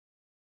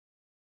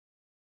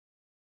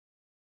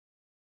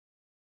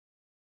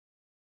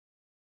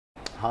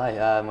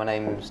Hi, my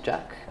name's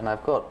Jack, and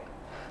I've got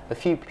a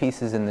few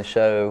pieces in the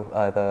show,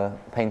 either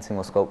painting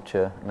or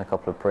sculpture, and a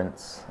couple of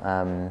prints.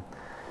 I'm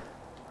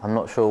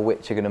not sure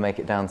which are going to make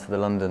it down to the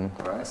London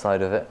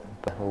side of it,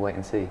 but we'll wait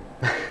and see.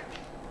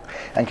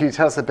 And can you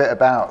tell us a bit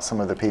about some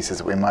of the pieces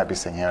that we might be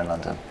seeing here in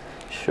London?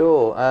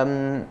 Sure.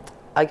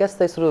 I guess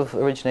they sort of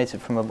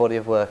originated from a body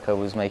of work I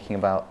was making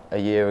about a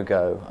year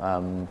ago.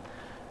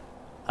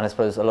 And I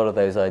suppose a lot of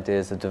those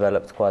ideas have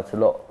developed quite a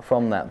lot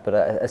from that, but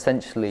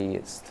essentially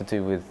it's to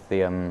do with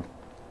the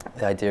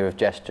idea of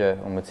gesture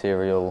or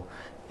material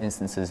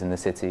instances in the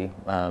city,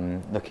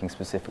 looking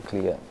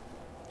specifically at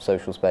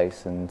social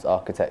space and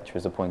architecture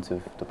as a point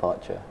of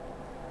departure.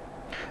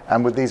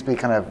 And would these be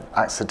kind of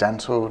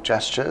accidental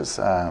gestures,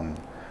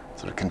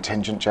 sort of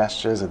contingent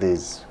gestures? Are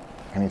these,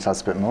 can you tell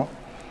us a bit more?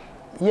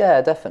 Yeah,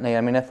 definitely.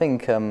 I mean, I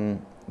think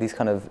these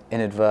kind of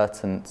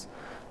inadvertent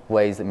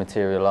ways that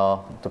material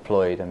are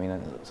deployed. I mean,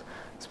 I'm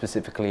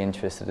specifically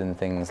interested in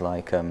things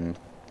like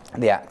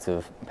the act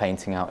of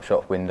painting out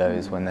shop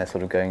windows when they're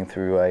sort of going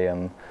through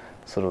a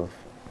sort of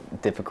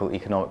difficult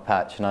economic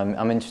patch, and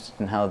I'm interested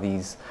in how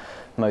these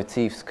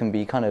motifs can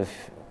be kind of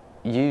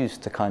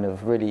used to kind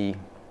of really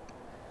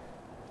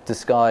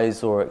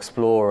disguise or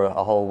explore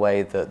a whole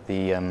way that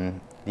the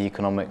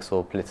economics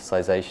or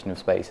politicization of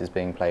space is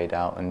being played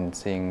out, and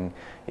seeing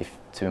if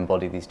to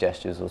embody these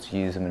gestures or to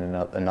use them in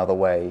another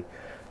way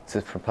to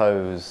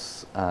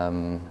propose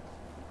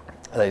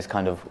those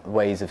kind of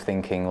ways of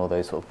thinking or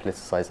those sort of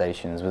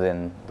politicizations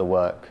within the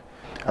work.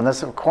 And there's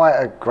sort of quite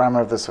a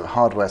grammar of the sort of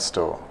hardware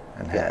store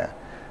in here.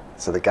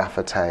 So the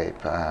gaffer tape,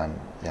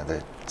 you know,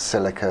 the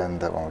silicone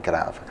that one will get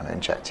out of a kind of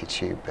injectee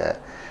tube bit.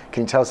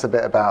 Can you tell us a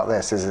bit about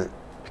this? Is it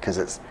because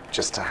it's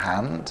just a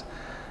hand?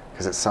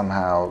 Because it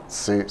somehow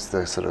suits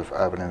the sort of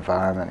urban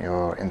environment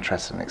you're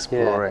interested in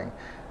exploring?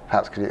 Yeah.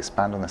 Perhaps could you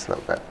expand on this a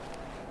little bit?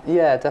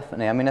 Yeah,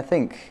 definitely.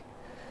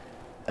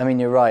 I mean,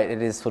 you're right,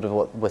 it is sort of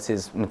what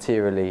is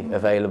materially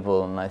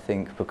available, and I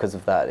think because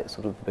of that it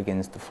sort of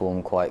begins to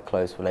form quite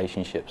close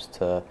relationships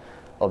to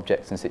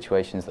objects and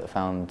situations that are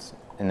found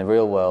in the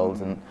real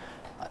world. And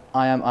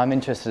I'm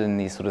interested in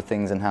these sort of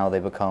things and how they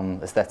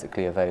become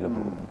aesthetically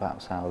available, and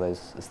perhaps how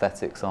those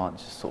aesthetics aren't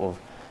just sort of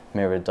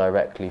mirrored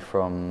directly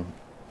from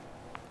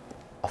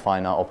a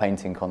fine art or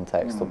painting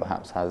context, or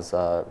perhaps has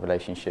a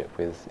relationship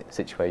with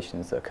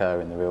situations that occur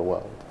in the real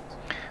world.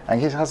 And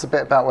can you tell us a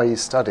bit about where you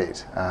studied,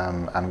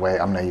 and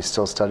where, I mean, are you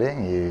still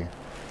studying?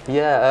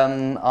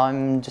 Yeah,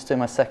 I'm just doing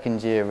my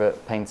second year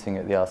at painting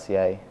at the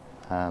RCA,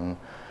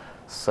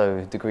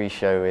 so degree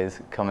show is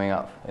coming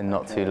up in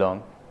not too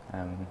long.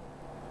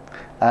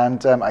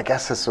 And I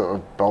guess to sort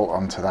of bolt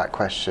onto that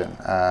question,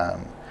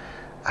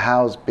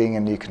 how's being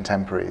in New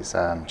Contemporaries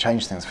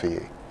changed things for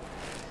you?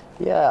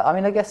 Yeah, I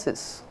mean, I guess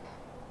it's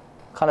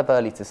kind of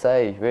early to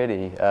say,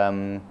 really.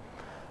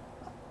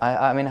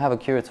 I mean, I have a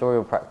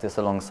curatorial practice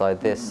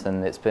alongside this,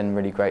 and it's been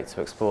really great to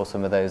explore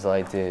some of those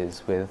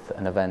ideas with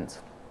an event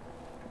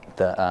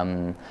that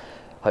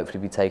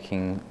hopefully be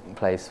taking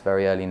place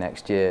very early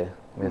next year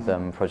with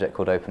a project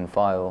called Open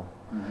File.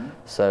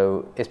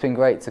 So it's been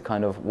great to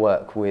kind of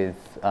work with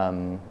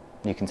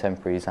New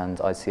Contemporaries and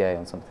ICA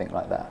on something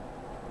like that.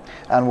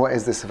 And what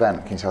is this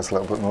event? Can you tell us a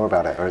little bit more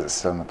about it, or is it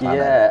still in the planning?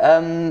 Yeah,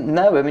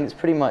 no, I mean, it's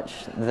pretty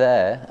much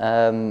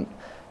there.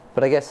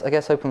 But I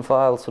guess Open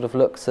File sort of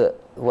looks at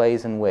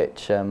ways in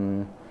which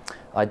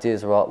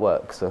ideas or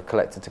artworks are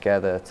collected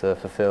together to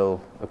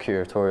fulfill a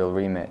curatorial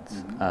remit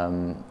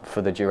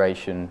for the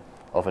duration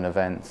of an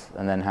event,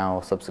 and then how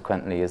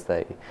subsequently, as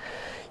they,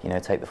 you know,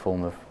 take the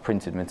form of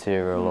printed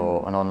material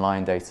or an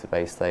online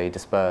database, they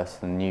disperse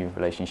and new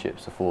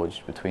relationships are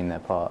forged between their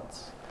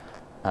parts.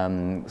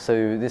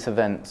 So this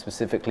event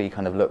specifically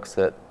kind of looks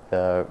at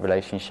the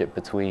relationship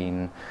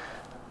between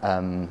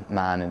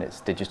man and its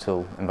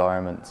digital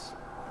environments,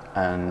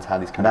 and how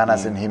these kind of... Man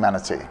as in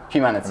humanity?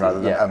 Humanity, rather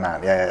than a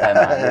man, yeah. A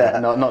man, yeah.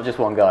 Not just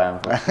one guy,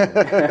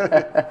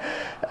 unfortunately.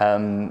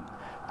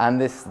 And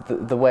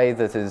the way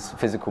that as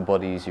physical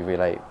bodies you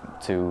relate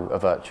to a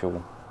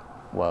virtual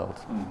world.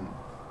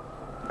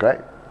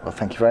 Great. Well,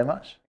 thank you very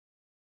much.